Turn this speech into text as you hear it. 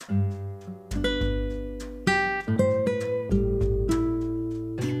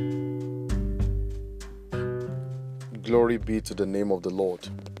Glory be to the name of the Lord.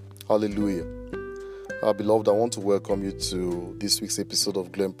 Hallelujah. Beloved, I want to welcome you to this week's episode of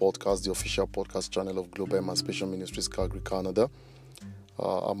Glen Podcast, the official podcast channel of Global Emancipation Ministries, Calgary, Canada.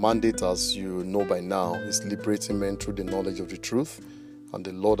 Our mandate, as you know by now, is liberating men through the knowledge of the truth. And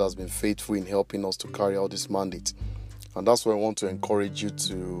the Lord has been faithful in helping us to carry out this mandate. And that's why I want to encourage you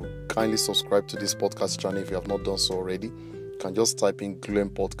to kindly subscribe to this podcast channel if you have not done so already. You can just type in Glen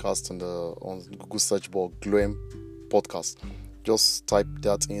Podcast on Google search box, Glen Podcast. Just type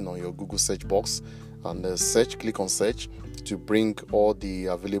that in on your Google search box and click on search to bring all the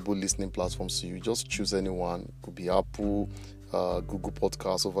available listening platforms to you. Just choose anyone. It could be Apple, Google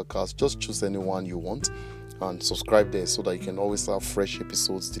Podcast, Overcast. Just choose anyone you want and subscribe there so that you can always have fresh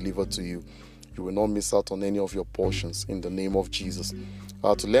episodes delivered to you. You will not miss out on any of your portions in the name of Jesus.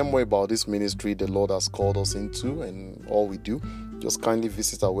 To learn more about this ministry the Lord has called us into and all we do, just kindly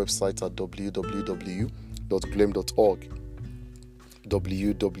visit our website at www.glem.org.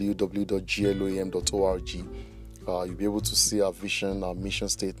 www.gloem.org. You'll be able to see our vision, our mission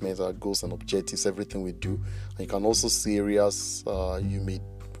statement, our goals and objectives, everything we do. And you can also see areas you may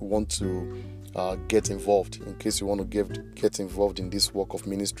want to get involved. In case you want to get involved in this work of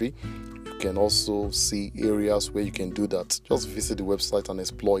ministry, you can also see areas where you can do that. Just visit the website and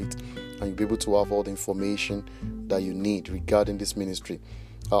explore it, and you'll be able to have all the information that you need regarding this ministry.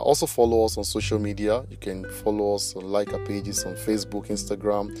 Also follow us on social media. You can follow us, like our pages on Facebook,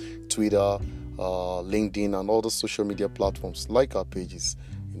 Instagram, Twitter, LinkedIn, and all the social media platforms. Like our pages,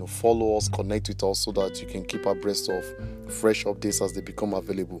 follow us, connect with us so that you can keep abreast of fresh updates as they become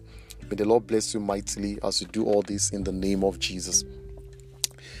available. May the Lord bless you mightily as you do all this in the name of Jesus.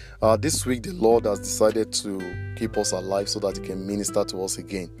 This week, the Lord has decided to keep us alive so that He can minister to us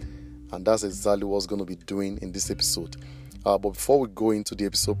again. And that's exactly what He's going to be doing in this episode. But before we go into the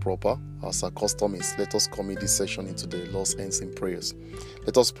episode proper, as our custom is, let us commit this session into the Lord's hands in prayers.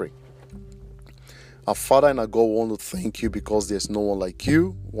 Let us pray. Our Father and our God, we want to thank you because there's no one like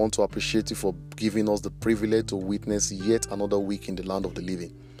you. We want to appreciate you for giving us the privilege to witness yet another week in the land of the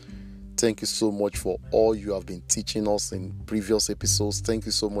living. Thank you so much for all you have been teaching us in previous episodes. Thank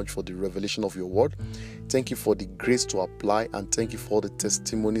you so much for the revelation of your word. Thank you for the grace to apply, and thank you for all the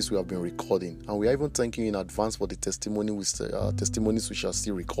testimonies we have been recording. And we are even thanking you in advance for the testimonies we shall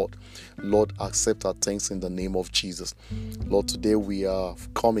still record. Lord, accept our thanks in the name of Jesus. Lord, today we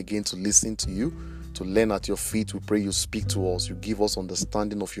have come again to listen to you, to learn at your feet. We pray you speak to us. You give us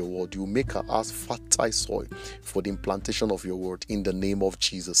understanding of your word. You make our hearts fertile soil for the implantation of your word in the name of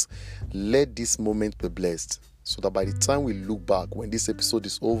Jesus. Let this moment be blessed so that by the time we look back, when this episode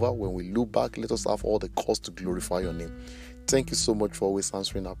is over, when we look back, let us have all the cause to glorify your name. Thank you so much for always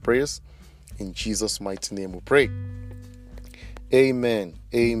answering our prayers. In Jesus' mighty name we pray. Amen,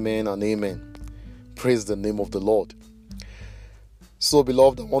 amen, and amen. Praise the name of the Lord. So,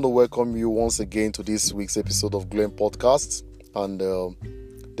 beloved, I want to welcome you once again to this week's episode of Glen Podcast. And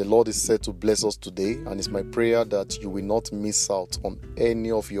the Lord is set to bless us today. And it's my prayer that you will not miss out on any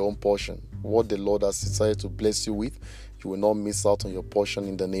of your own portion. What the Lord has decided to bless you with, you will not miss out on your portion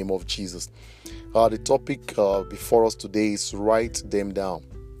in the name of Jesus. The topic before us today is write them down.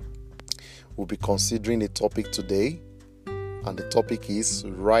 We'll be considering a topic today. And the topic is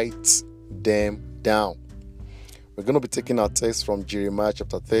write them down. We're going to be taking our text from Jeremiah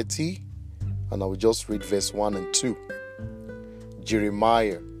chapter 30, and I will just read verse 1 and 2.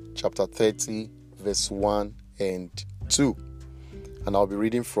 Jeremiah chapter 30, verse 1 and 2. And I'll be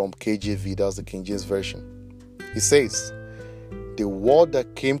reading from KJV, that's the King James Version. It says, "The word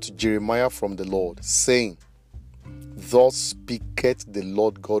that came to Jeremiah from the Lord, saying, Thus speaketh the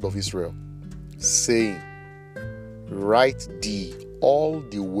Lord God of Israel, saying, Write thee all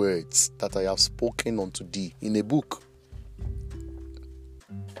the words that I have spoken unto thee in a book."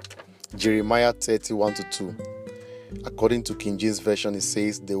 Jeremiah 30, 1-2. According to King James Version, it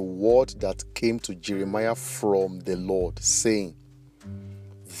says, "The word that came to Jeremiah from the Lord, saying,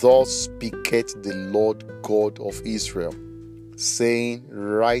 Thus speaketh the Lord God of Israel, saying,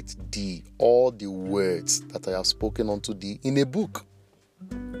 Write thee all the words that I have spoken unto thee in a book."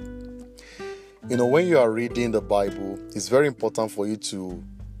 When you are reading the Bible, it's very important for you to,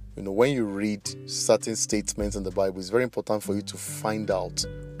 when you read certain statements in the Bible, it's very important for you to find out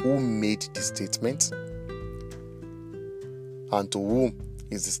who made the statement and to whom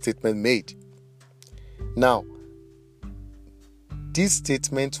is the statement made. Now, this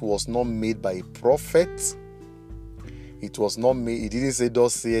statement was not made by a prophet. It was not made, it didn't say,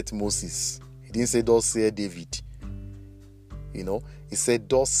 "Thus saith Moses." It didn't say, "Thus saith David." It said,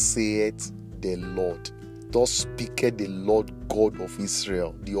 "Thus saith the Lord." Thus speaketh the Lord God of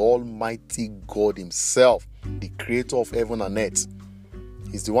Israel, the Almighty God himself, the creator of heaven and earth.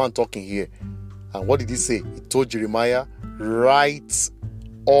 He's the one talking here. And what did he say? He told Jeremiah, write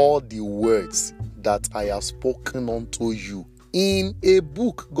all the words that I have spoken unto you in a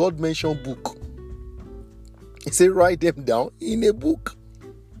book. God mentioned book. He said, write them down in a book.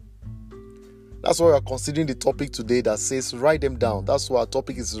 That's why we are considering the topic today that says write them down. That's why our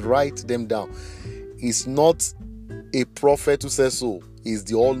topic is write them down. It's not a prophet who says so. It's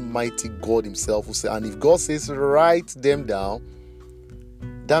the Almighty God himself who says. And if God says write them down,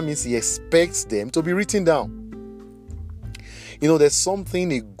 that means he expects them to be written down. There's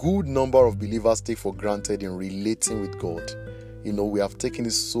something a good number of believers take for granted in relating with God. We have taken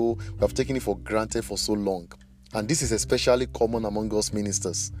it for granted for so long. And this is especially common among us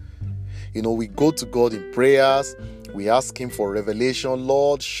ministers. We go to God in prayers. We ask him for revelation.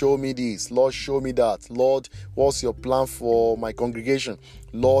 Lord, show me this. Lord, show me that. Lord, what's your plan for my congregation?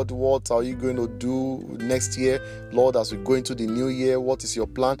 Lord, what are you going to do next year? Lord, as we go into the new year, what is your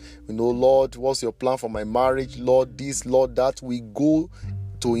plan? Lord, what's your plan for my marriage? Lord, this, Lord, that. We go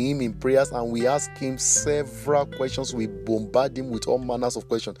to him in prayers and we ask him several questions. We bombard him with all manners of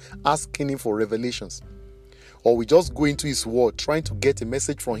questions, asking him for revelations. Or we just go into his word, trying to get a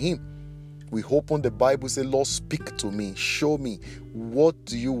message from him. We open the Bible, say, Lord, speak to me. Show me. What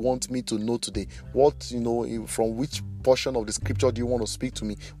do you want me to know today? What, from which portion of the scripture do you want to speak to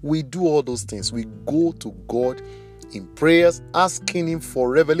me? We do all those things. We go to God in prayers, asking him for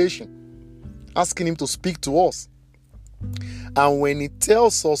revelation, asking him to speak to us. And when he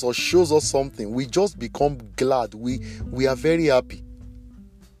tells us or shows us something, we just become glad. We are very happy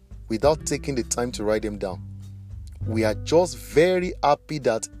without taking the time to write them down. We are just very happy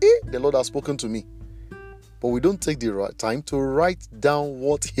that the Lord has spoken to me. But we don't take the time to write down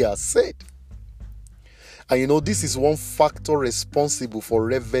what he has said. And this is one factor responsible for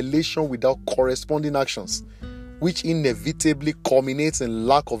revelation without corresponding actions, which inevitably culminates in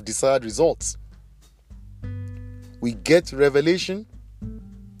lack of desired results. We get revelation,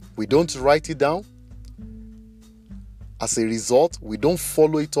 we don't write it down. As a result, we don't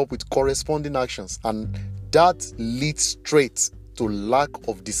follow it up with corresponding actions, and that leads straight to lack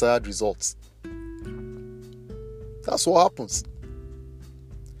of desired results. That's what happens.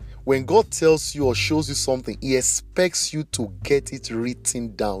 When God tells you or shows you something, he expects you to get it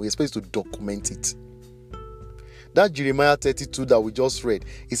written down. He expects you to document it. That Jeremiah 32 that we just read,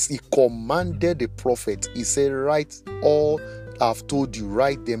 he commanded the prophet. He said, write all I've told you,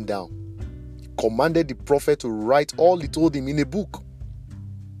 write them down. Commanded the prophet to write all he told him in a book.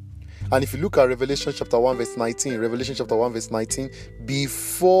 And if you look at Revelation chapter 1 verse 19,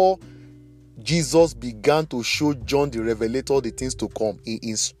 before Jesus began to show John the Revelator the things to come, he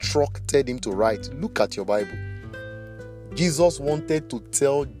instructed him to write. Look at your Bible. Jesus wanted to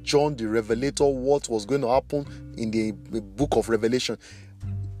tell John the Revelator what was going to happen in the book of Revelation.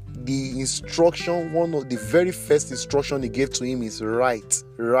 The instruction, one of the very first instruction he gave to him is write.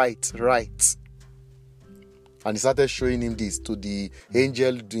 And he started showing him this to the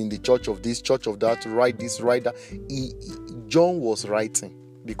angel in the church of this, church of that, write this, write that. John was writing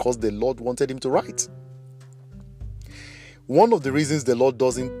because the Lord wanted him to write. One of the reasons the Lord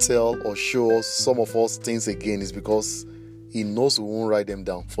doesn't tell or show us some of us things again is because he knows we won't write them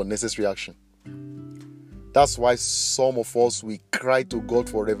down for necessary action. That's why some of us, we cry to God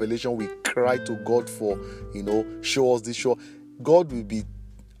for revelation. We cry to God for, show us this, show. God will be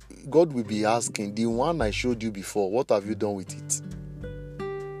asking, the one I showed you before, what have you done with it?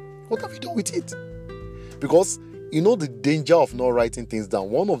 What have you done with it? Because the danger of not writing things down.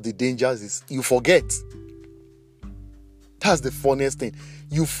 One of the dangers is you forget. That's the funniest thing.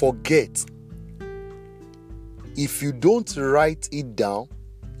 You forget. If you don't write it down,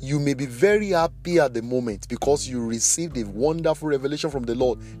 you may be very happy at the moment because you received a wonderful revelation from the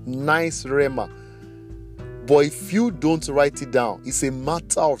Lord. Nice rhema. But if you don't write it down, it's a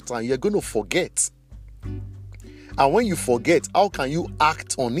matter of time. You're going to forget. And when you forget, how can you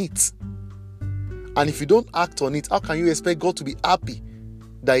act on it? And if you don't act on it, how can you expect God to be happy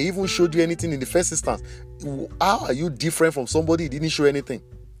that he even showed you anything in the first instance? How are you different from somebody who didn't show anything?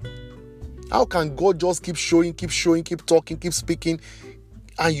 How can God just keep showing, keep talking, keep speaking,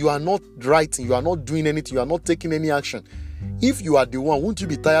 and you are not writing, you are not doing anything, you are not taking any action? If you are the one, won't you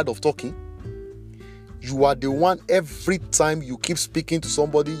be tired of talking? You are the one, every time you keep speaking to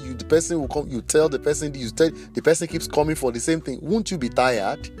somebody, the person will come, you tell the person, the person keeps coming for the same thing. Won't you be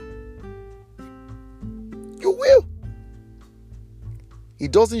tired? You will. He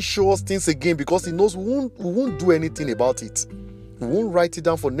doesn't show us things again because he knows we won't do anything about it. We won't write it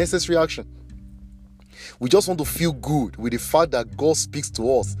down for necessary action. We just want to feel good with the fact that God speaks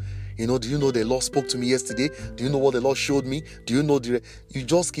to us. Do you know the Lord spoke to me yesterday? Do you know what the Lord showed me? Do you know you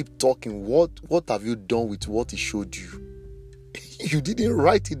just keep talking. What have you done with what He showed you? You didn't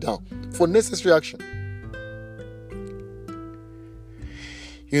write it down for necessary action.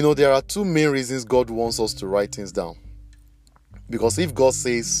 There are two main reasons God wants us to write things down. Because if God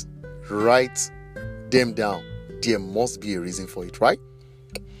says, write them down, there must be a reason for it, right?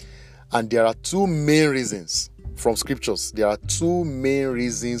 And there are two main reasons from scriptures. There are two main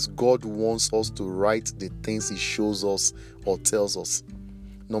reasons God wants us to write the things He shows us or tells us.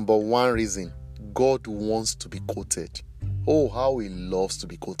 Number one reason, God wants to be quoted. Oh, how He loves to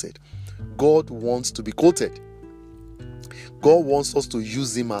be quoted. God wants to be quoted. God wants us to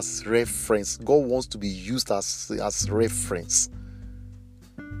use Him as reference. God wants to be used as reference.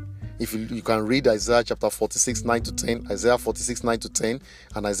 If you can read Isaiah chapter 46, 9 to 10, Isaiah 46, 9 to 10,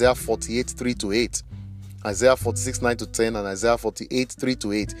 and Isaiah 48, 3 to 8. Isaiah 46, 9 to 10, and Isaiah 48, 3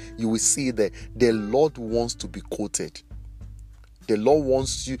 to 8. You will see that the Lord wants to be quoted. The Lord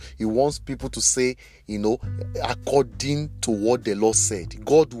wants He wants people to say, according to what the Lord said.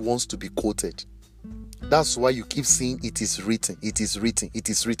 God wants to be quoted. That's why you keep seeing it is written, it is written, it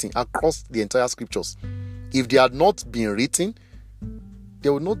is written across the entire scriptures. If they had not been written,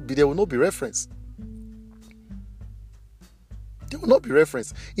 there will not be reference. There will not be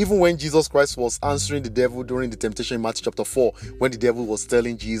reference. Even when Jesus Christ was answering the devil during the temptation in Matthew chapter 4, when the devil was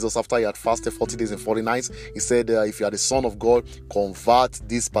telling Jesus after he had fasted 40 days and 40 nights, he said, if you are the Son of God, convert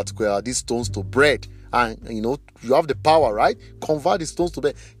these stones to bread. And you have the power, right? Convert the stones to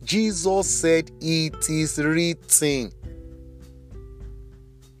bread. Jesus said, it is written.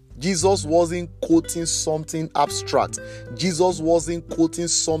 Jesus wasn't quoting something abstract. Jesus wasn't quoting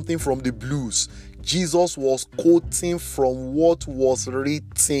something from the blues. Jesus was quoting from what was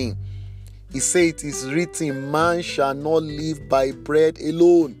written. He said, it is written, man shall not live by bread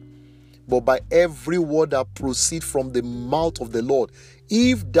alone, but by every word that proceeds from the mouth of the Lord.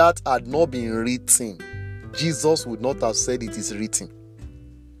 If that had not been written, Jesus would not have said it is written.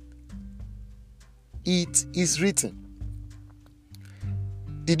 It is written.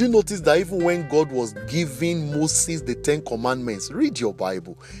 Did you notice that even when God was giving Moses the 10 Commandments, read your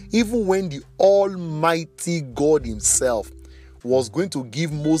Bible, even when the Almighty God Himself was going to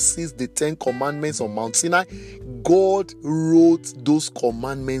give Moses the 10 Commandments on Mount Sinai, God wrote those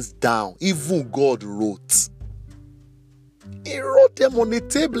commandments down. Even God wrote. He wrote them on a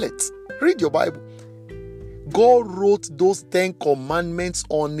tablet. Read your Bible. God wrote those 10 commandments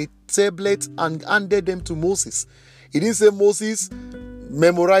on a tablet and handed them to Moses. He didn't say, Moses,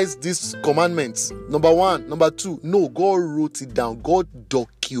 memorize these commandments. Number 1, number 2. No, God wrote it down. God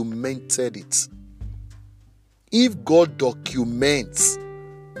documented it. If God documents,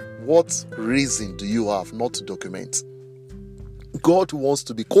 what reason do you have not to document? God wants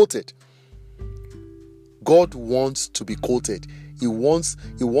to be quoted. God wants to be quoted. He wants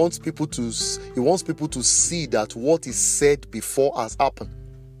people to see that what is said before has happened.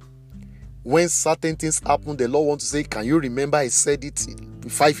 When certain things happen, the Lord wants to say, can you remember I said it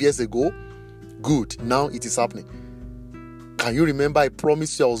 5 years ago? Good, now it is happening. Can you remember I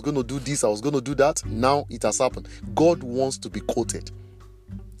promised you I was going to do this, I was going to do that? Now it has happened. God wants to be quoted.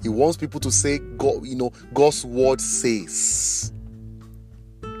 He wants people to say, God, God's word says.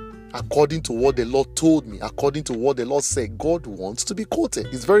 According to what the Lord told me, according to what the Lord said, God wants to be quoted.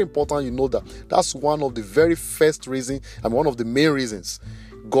 It's very important you know that. That's one of the very first reasons, and one of the main reasons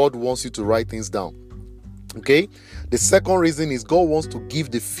God wants you to write things down. Okay? The second reason is God wants to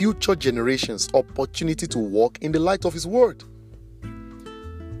give the future generations opportunity to walk in the light of His word.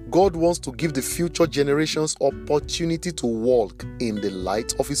 God wants to give the future generations opportunity to walk in the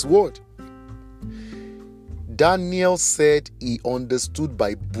light of His word. Daniel said he understood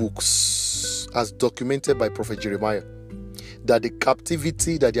by books, as documented by Prophet Jeremiah, that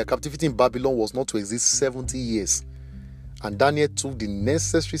their captivity in Babylon was not to exist 70 years. And Daniel took the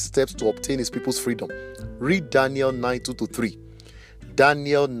necessary steps to obtain his people's freedom. Read Daniel 9, 2-3.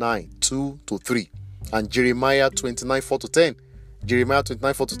 Daniel 9, 2-3. And Jeremiah 29, 4-10. Jeremiah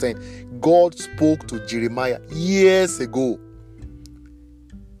 29, 4-10. God spoke to Jeremiah years ago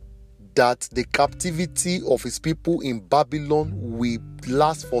that the captivity of his people in Babylon will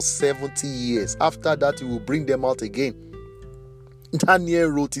last for 70 years. After that, he will bring them out again. Daniel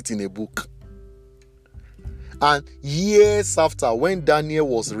wrote it in a book. And years after, when Daniel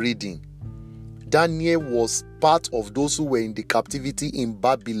was reading, Daniel was part of those who were in the captivity in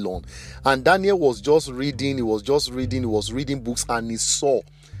Babylon. And Daniel was just reading, he was reading books, and he saw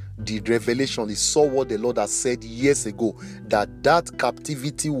the revelation. He saw what the Lord had said years ago, that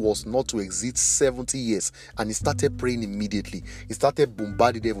captivity was not to exist 70 years. And he started praying immediately. He started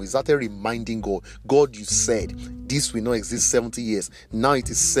bombarding the devil. He started reminding God, God, you said this will not exist 70 years. Now it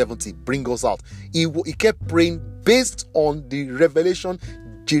is 70. Bring us out. He kept praying based on the revelation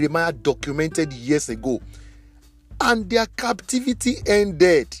Jeremiah documented years ago. And their captivity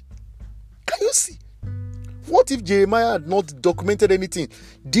ended. Can you see? What if Jeremiah had not documented anything?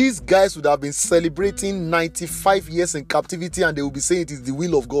 These guys would have been celebrating 95 years in captivity, and they will be saying it is the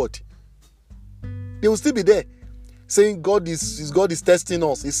will of God. They will still be there saying God is testing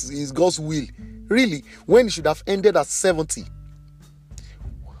us. It's God's will. Really, when it should have ended at 70.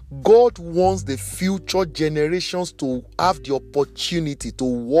 God wants the future generations to have the opportunity to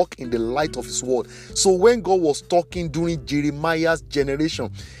walk in the light of His word. So when God was talking during Jeremiah's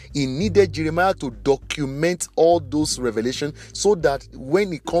generation, He needed Jeremiah to document all those revelations so that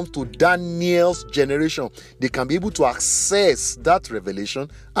when it comes to Daniel's generation, they can be able to access that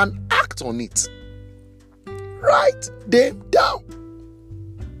revelation and act on it. Write them down.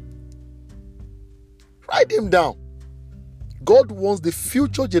 Write them down. God wants the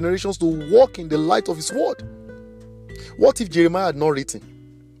future generations to walk in the light of His word. What if Jeremiah had not written?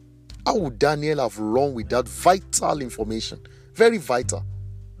 How would Daniel have run with that vital information? Very vital.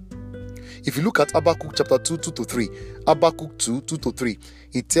 If you look at Habakkuk chapter 2, 2-3, Habakkuk 2, 2-3,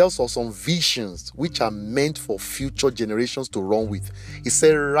 it tells us some visions which are meant for future generations to run with. He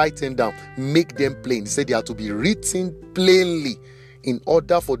said, write them down, make them plain. He said they are to be written plainly in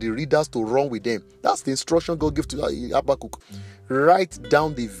order for the readers to run with them. That's the instruction God gave to Habakkuk. Write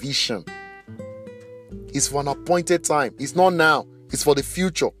down the vision. It's for an appointed time. It's not now. It's for the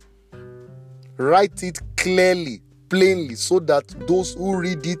future. Write it clearly, plainly, so that those who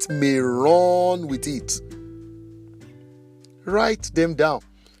read it may run with it. Write them down.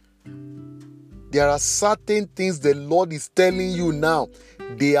 There are certain things the Lord is telling you now.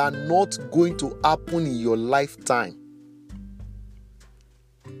 They are not going to happen in your lifetime.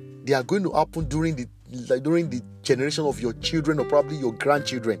 They are going to happen during the generation of your children or probably your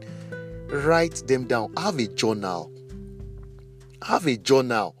grandchildren. Write them down. Have a journal. Have a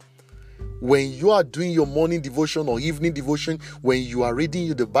journal. When you are doing your morning devotion or evening devotion, when you are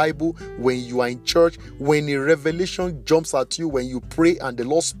reading the Bible, when you are in church, when a revelation jumps at you, when you pray and the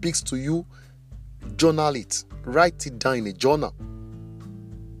Lord speaks to you, journal it. Write it down in a journal.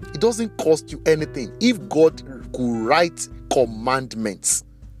 It doesn't cost you anything. If God could write commandments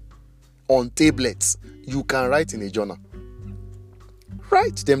on tablets, you can write in a journal.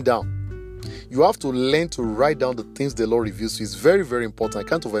 Write them down. You have to learn to write down the things the Lord reveals to you. It's very, very important. I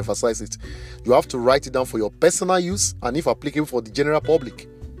can't overemphasize it. You have to write it down for your personal use and, if applicable, for the general public.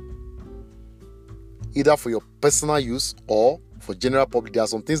 Either for your personal use or for general public. There are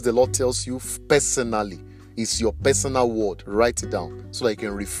some things the Lord tells you personally. It's your personal word. Write it down so that you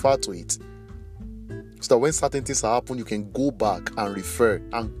can refer to it. So that when certain things happen, you can go back and refer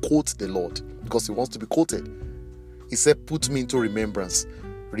and quote the Lord, because He wants to be quoted. He said, put me into remembrance.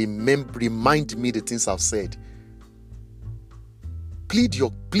 Remind me the things I've said. Plead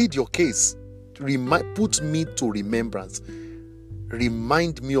your case. Put me to remembrance.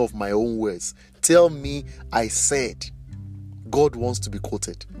 Remind me of my own words. Tell me I said. God wants to be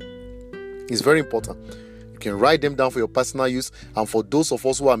quoted. It's very important. You can write them down for your personal use, and for those of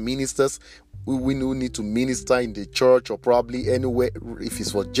us who are ministers, we need to minister in the church or probably anywhere. If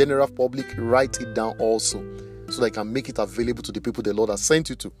it's for general public, write it down also, so that you can make it available to the people the Lord has sent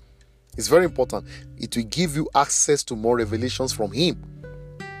you to. It's very important. It will give you access to more revelations from Him.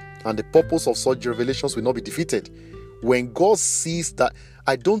 And the purpose of such revelations will not be defeated. When God sees that,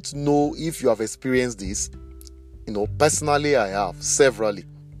 I don't know if you have experienced this. Personally I have, severally.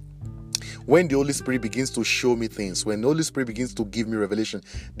 When the Holy Spirit begins to show me things, when the Holy Spirit begins to give me revelation,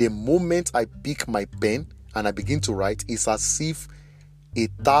 the moment I pick my pen and I begin to write, it's as if a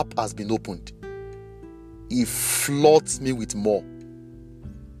tap has been opened. It floods me with more.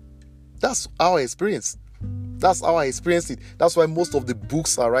 That's how I experience. That's how I experienced it. That's why most of the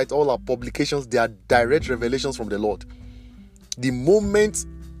books I write, all our publications, they are direct revelations from the Lord. The moment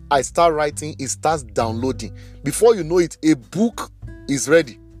I start writing, it starts downloading. Before you know it, a book is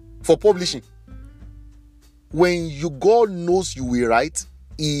ready for publishing. When God knows you will write,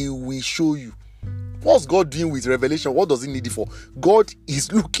 He will show you. What's God doing with revelation? What does He need it for? God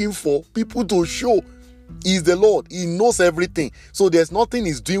is looking for people to show. He's the Lord. He knows everything. So there's nothing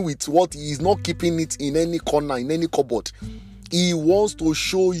He's doing with what He is not keeping it in any corner, in any cupboard. He wants to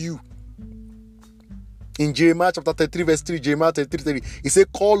show you. In Jeremiah chapter 33, verse 3, Jeremiah 33, he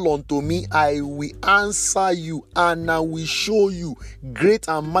said, call unto me, I will answer you, and I will show you great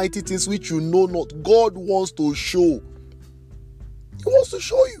and mighty things which you know not. God wants to show. He wants to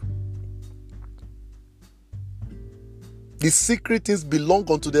show you. The secret things belong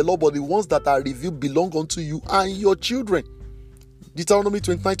unto the Lord, but the ones that are revealed belong unto you and your children. Deuteronomy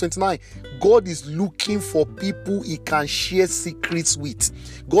 29:29. God is looking for people he can share secrets with.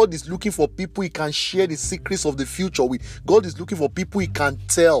 God is looking for people he can share the secrets of the future with. God is looking for people he can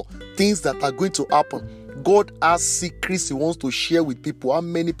tell things that are going to happen. God has secrets he wants to share with people. How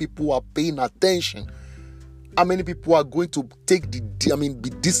many people are paying attention? How many people are going to be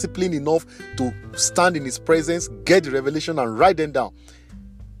disciplined enough to stand in his presence, get the revelation and write them down?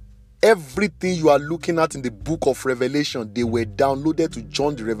 Everything you are looking at in the book of Revelation, they were downloaded to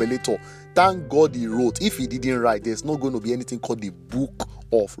John the Revelator. Thank God he wrote. If he didn't write, there's not going to be anything called the book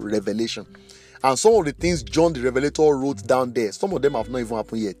of Revelation. And some of the things John the Revelator wrote down there, some of them have not even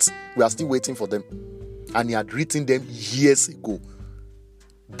happened yet. We are still waiting for them. And he had written them years ago.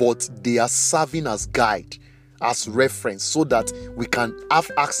 But they are serving as guide, as reference, so that we can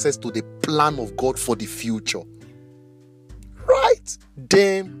have access to the plan of God for the future. Write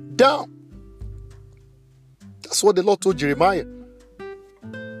them down. That's what the Lord told Jeremiah.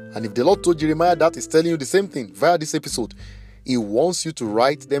 And if the Lord told Jeremiah that, is telling you the same thing via this episode. He wants you to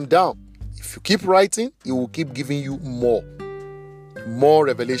write them down. If you keep writing, he will keep giving you more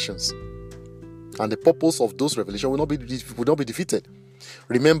revelations. And the purpose of those revelations will not be defeated.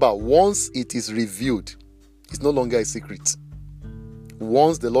 Remember, once it is revealed, it's no longer a secret.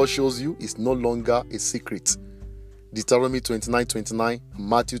 Once the Lord shows you, it's no longer a secret. Deuteronomy 29:29,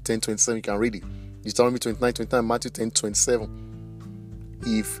 Matthew 10:27, you can read it. Deuteronomy 29:29, Matthew 10:27.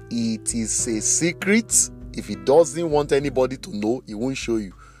 If it is a secret, if he doesn't want anybody to know, he won't show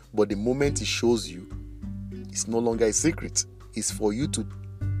you. But the moment he shows you, it's no longer a secret. It's for you to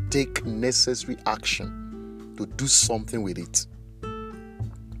take necessary action, to do something with it.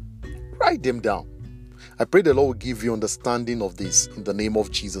 Write them down. I pray the Lord will give you understanding of this in the name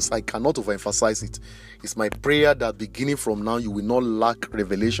of Jesus. I cannot overemphasize it. It's my prayer that beginning from now, you will not lack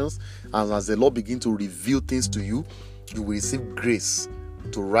revelations. And as the Lord begins to reveal things to you, you will receive grace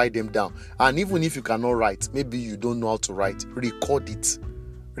to write them down. And even if you cannot write, maybe you don't know how to write, record it.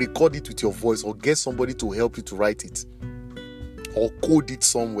 Record it with your voice, or get somebody to help you to write it, or code it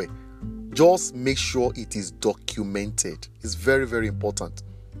somewhere. Just make sure it is documented. It's very, very important.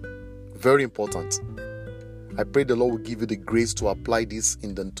 Very important. I pray the Lord will give you the grace to apply this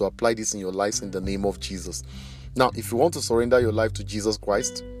in your lives in the name of Jesus. Now, if you want to surrender your life to Jesus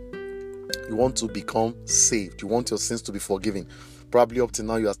Christ, you want to become saved, you want your sins to be forgiven. Probably up to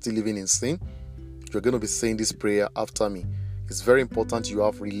now you are still living in sin. You're going to be saying this prayer after me. It's very important you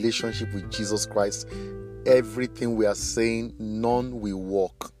have relationship with Jesus Christ. Everything we are saying, none will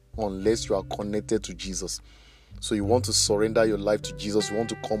work unless you are connected to Jesus. So you want to surrender your life to Jesus. You want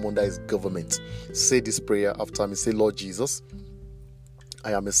to come under his government. Say this prayer after me. Say, Lord Jesus,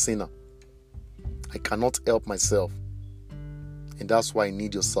 I am a sinner. I cannot help myself. And that's why I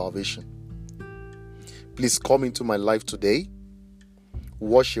need your salvation. Please come into my life today.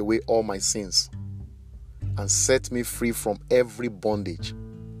 Wash away all my sins. And set me free from every bondage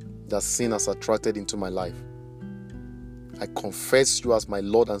that sin has attracted into my life. I confess you as my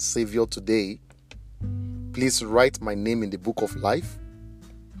Lord and Savior today. Please write my name in the book of life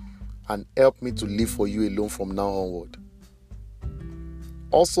and help me to live for you alone from now onward.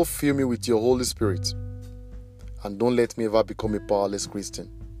 Also fill me with your Holy Spirit and don't let me ever become a powerless Christian.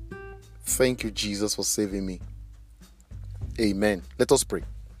 Thank you, Jesus, for saving me. Amen. Let us pray.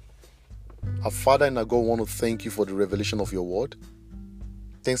 Our Father and our God, want to thank you for the revelation of your word.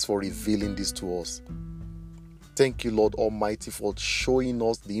 Thanks for revealing this to us. Thank you, Lord Almighty, for showing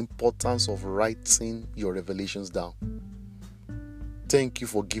us the importance of writing your revelations down. Thank you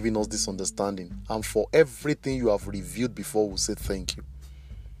for giving us this understanding, and for everything you have revealed before, we say thank you.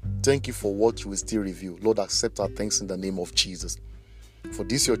 Thank you for what you will still reveal. Lord, accept our thanks in the name of Jesus. For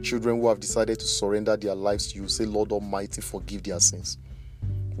these your children who have decided to surrender their lives to you, say, Lord Almighty, forgive their sins.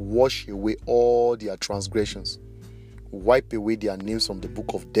 Wash away all their transgressions. Wipe away their names from the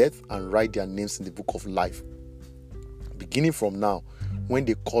book of death and write their names in the book of life. Beginning from now, when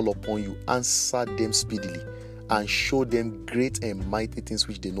they call upon you, answer them speedily and show them great and mighty things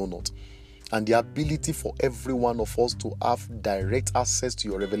which they know not. And the ability for every one of us to have direct access to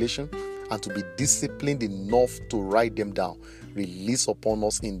your revelation and to be disciplined enough to write them down, release upon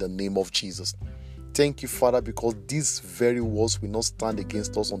us in the name of Jesus. Thank you, Father, because these very words will not stand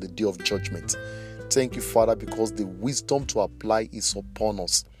against us on the day of judgment. Thank you, Father, because the wisdom to apply is upon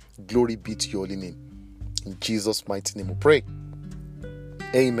us. Glory be to your holy name. In Jesus' mighty name we pray.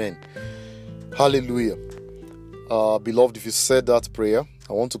 Amen. Hallelujah. Beloved, if you said that prayer,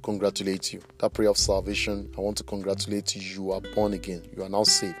 I want to congratulate you. That prayer of salvation, I want to congratulate you. You are born again. You are now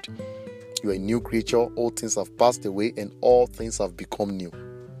saved. You are a new creature. All things have passed away and all things have become new.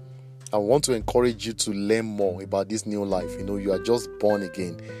 I want to encourage you to learn more about this new life. You are just born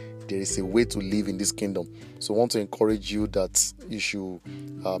again. There is a way to live in this kingdom. So I want to encourage you that you should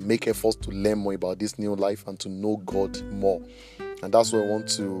make efforts to learn more about this new life and to know God more. And that's why I want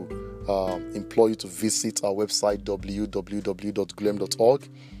to implore you to visit our website, www.glem.org,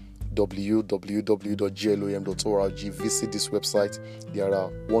 www.glom.org. Visit this website. There are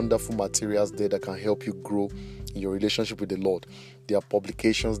wonderful materials there that can help you grow in your relationship with the Lord. There are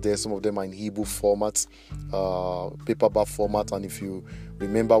publications there. Some of them are in Hebrew format, paperback format. And if you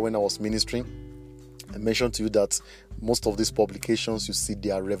remember when I was ministering, I mentioned to you that most of these publications, you see,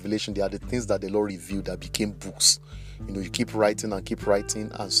 they are revelation. They are the things that the Lord revealed that became books. You keep writing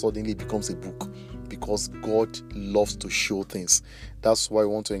and suddenly it becomes a book, because God loves to show things. That's why I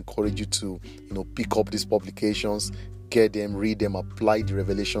want to encourage you to, pick up these publications, get them, read them, apply the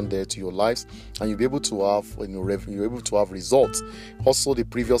revelation there to your lives, and you'll be able to have, you're able to have results. Also, the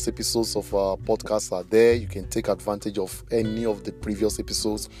previous episodes of our podcast are there. You can take advantage of any of the previous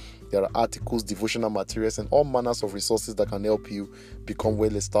episodes. There are articles, devotional materials, and all manners of resources that can help you become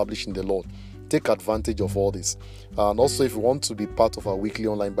well established in the Lord. Take advantage of all this. And also, if you want to be part of our weekly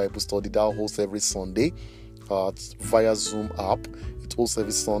online Bible study that holds every Sunday via Zoom app, it holds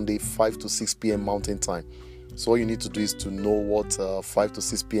every Sunday 5 to 6 p.m. Mountain Time. So all you need to do is to know what 5 to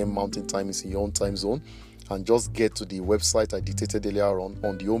 6 p.m. Mountain Time is in your own time zone, and just get to the website I dictated earlier on.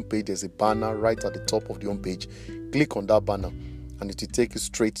 On the home page, there's a banner right at the top of the home page. Click on that banner, and it will take you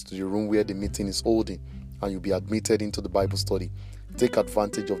straight to the room where the meeting is holding, and you'll be admitted into the Bible study. Take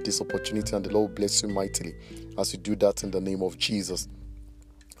advantage of this opportunity, and the Lord will bless you mightily as you do that in the name of Jesus.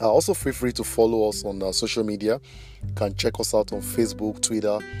 Also, feel free to follow us on social media. You can check us out on Facebook,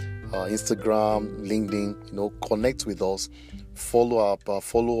 Twitter, Instagram, LinkedIn. Connect with us,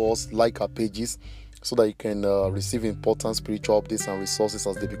 follow us, like our pages, so that you can receive important spiritual updates and resources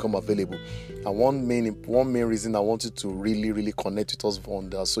as they become available. And one main reason I want you to really connect with us on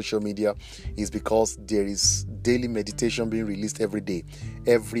the social media is because there is daily meditation being released every day.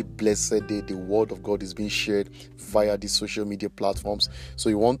 Every blessed day, the word of God is being shared via these social media platforms. So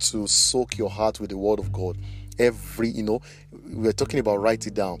you want to soak your heart with the word of God. We're talking about write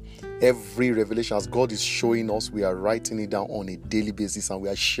it down. Every revelation, as God is showing us, we are writing it down on a daily basis, and we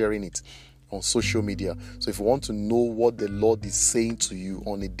are sharing it on social media. So if you want to know what the Lord is saying to you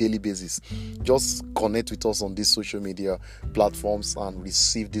on a daily basis, just connect with us on these social media platforms and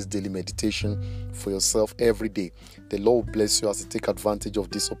receive this daily meditation for yourself every day. The Lord will bless you as you take advantage of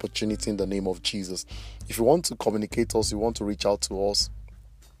this opportunity in the name of Jesus. If you want to communicate us, you want to reach out to us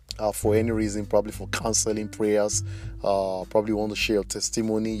for any reason, probably for counseling, prayers, probably want to share your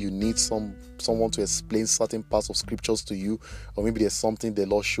testimony, you need someone to explain certain parts of scriptures to you, or maybe there's something the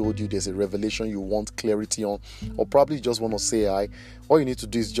Lord showed you, there's a revelation you want clarity on, or probably just want to say hi, all you need to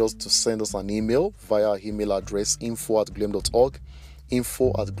do is just to send us an email via our email address, info@glem.org,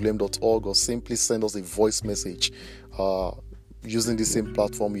 or simply send us a voice message using the same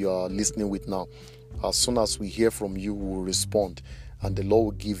platform you are listening with now. As soon as we hear from you, we will respond, and the Lord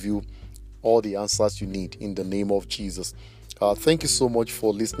will give you all the answers you need in the name of Jesus. Thank you so much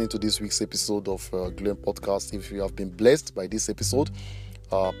for listening to this week's episode of Glem Podcast. If you have been blessed by this episode,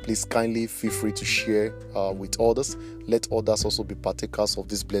 please kindly feel free to share with others. Let others also be partakers of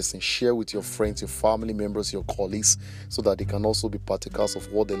this blessing. Share with your friends, your family members, your colleagues, so that they can also be partakers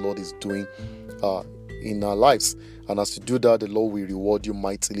of what the Lord is doing in our lives. And as you do that, the Lord will reward you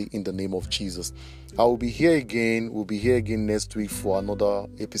mightily in the name of Jesus. I will be here again. We'll be here again next week for another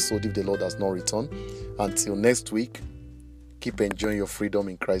episode if the Lord has not returned. Until next week, keep enjoying your freedom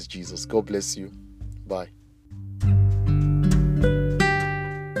in Christ Jesus. God bless you. Bye.